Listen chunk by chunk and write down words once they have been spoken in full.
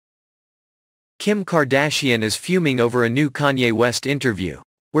Kim Kardashian is fuming over a new Kanye West interview,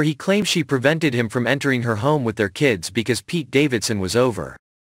 where he claims she prevented him from entering her home with their kids because Pete Davidson was over.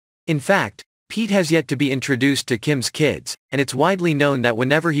 In fact, Pete has yet to be introduced to Kim's kids, and it's widely known that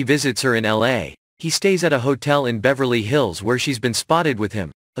whenever he visits her in LA, he stays at a hotel in Beverly Hills where she's been spotted with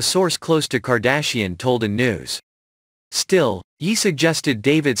him, a source close to Kardashian told in News. Still, Ye suggested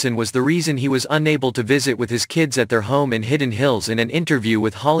Davidson was the reason he was unable to visit with his kids at their home in Hidden Hills in an interview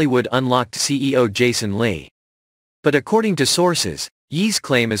with Hollywood Unlocked CEO Jason Lee. But according to sources, Ye's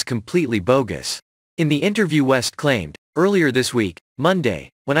claim is completely bogus. In the interview, West claimed, "Earlier this week,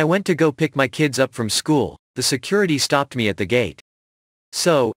 Monday, when I went to go pick my kids up from school, the security stopped me at the gate.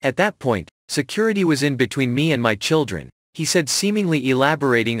 So, at that point, security was in between me and my children," he said, seemingly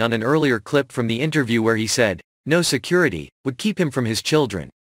elaborating on an earlier clip from the interview where he said, "No security would keep him from his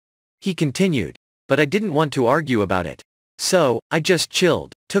children." He continued, "But I didn't want to argue about it. So, I just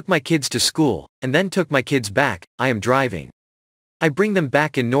chilled, took my kids to school, and then took my kids back. I am driving. I bring them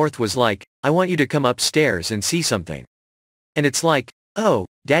back and North was like, I want you to come upstairs and see something. And it's like, oh,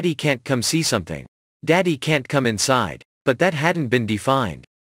 Daddy can't come see something. Daddy can't come inside." But that hadn't been defined.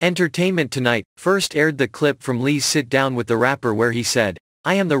 Entertainment Tonight first aired the clip from Lee's sit-down with the rapper where he said,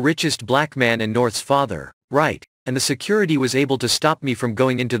 "I am the richest black man and North's father, right, and the security was able to stop me from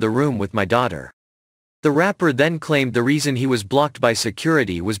going into the room with my daughter." The rapper then claimed the reason he was blocked by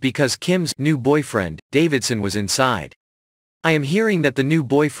security was because Kim's new boyfriend, Davidson, was inside. "I am hearing that the new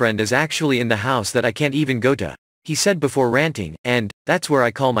boyfriend is actually in the house that I can't even go to," he said before ranting, "and that's where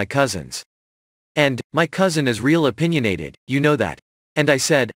I call my cousins. And my cousin is real opinionated, you know that. And I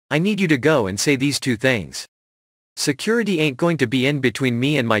said, I need you to go and say these two things. Security ain't going to be in between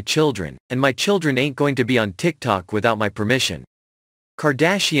me and my children ain't going to be on TikTok without my permission."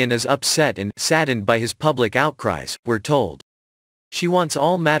 Kardashian is upset and saddened by his public outcries, we're told. She wants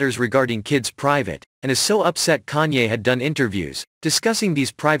all matters regarding kids private, and is so upset Kanye had done interviews discussing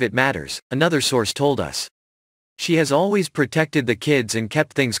these private matters, another source told us. "She has always protected the kids and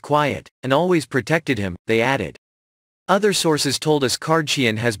kept things quiet, and always protected him," they added. Other sources told us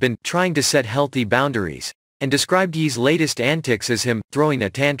Kardashian has been trying to set healthy boundaries, and described Ye's latest antics as him throwing a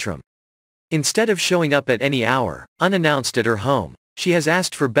tantrum. Instead of showing up at any hour, unannounced at her home, she has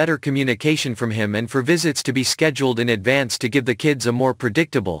asked for better communication from him and for visits to be scheduled in advance to give the kids a more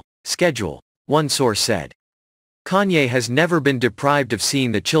predictable schedule, one source said. Kanye has never been deprived of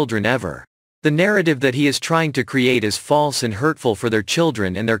seeing the children ever. The narrative that he is trying to create is false and hurtful for their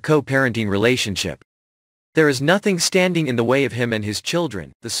children and their co-parenting relationship. There is nothing standing in the way of him and his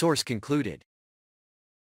children, the source concluded.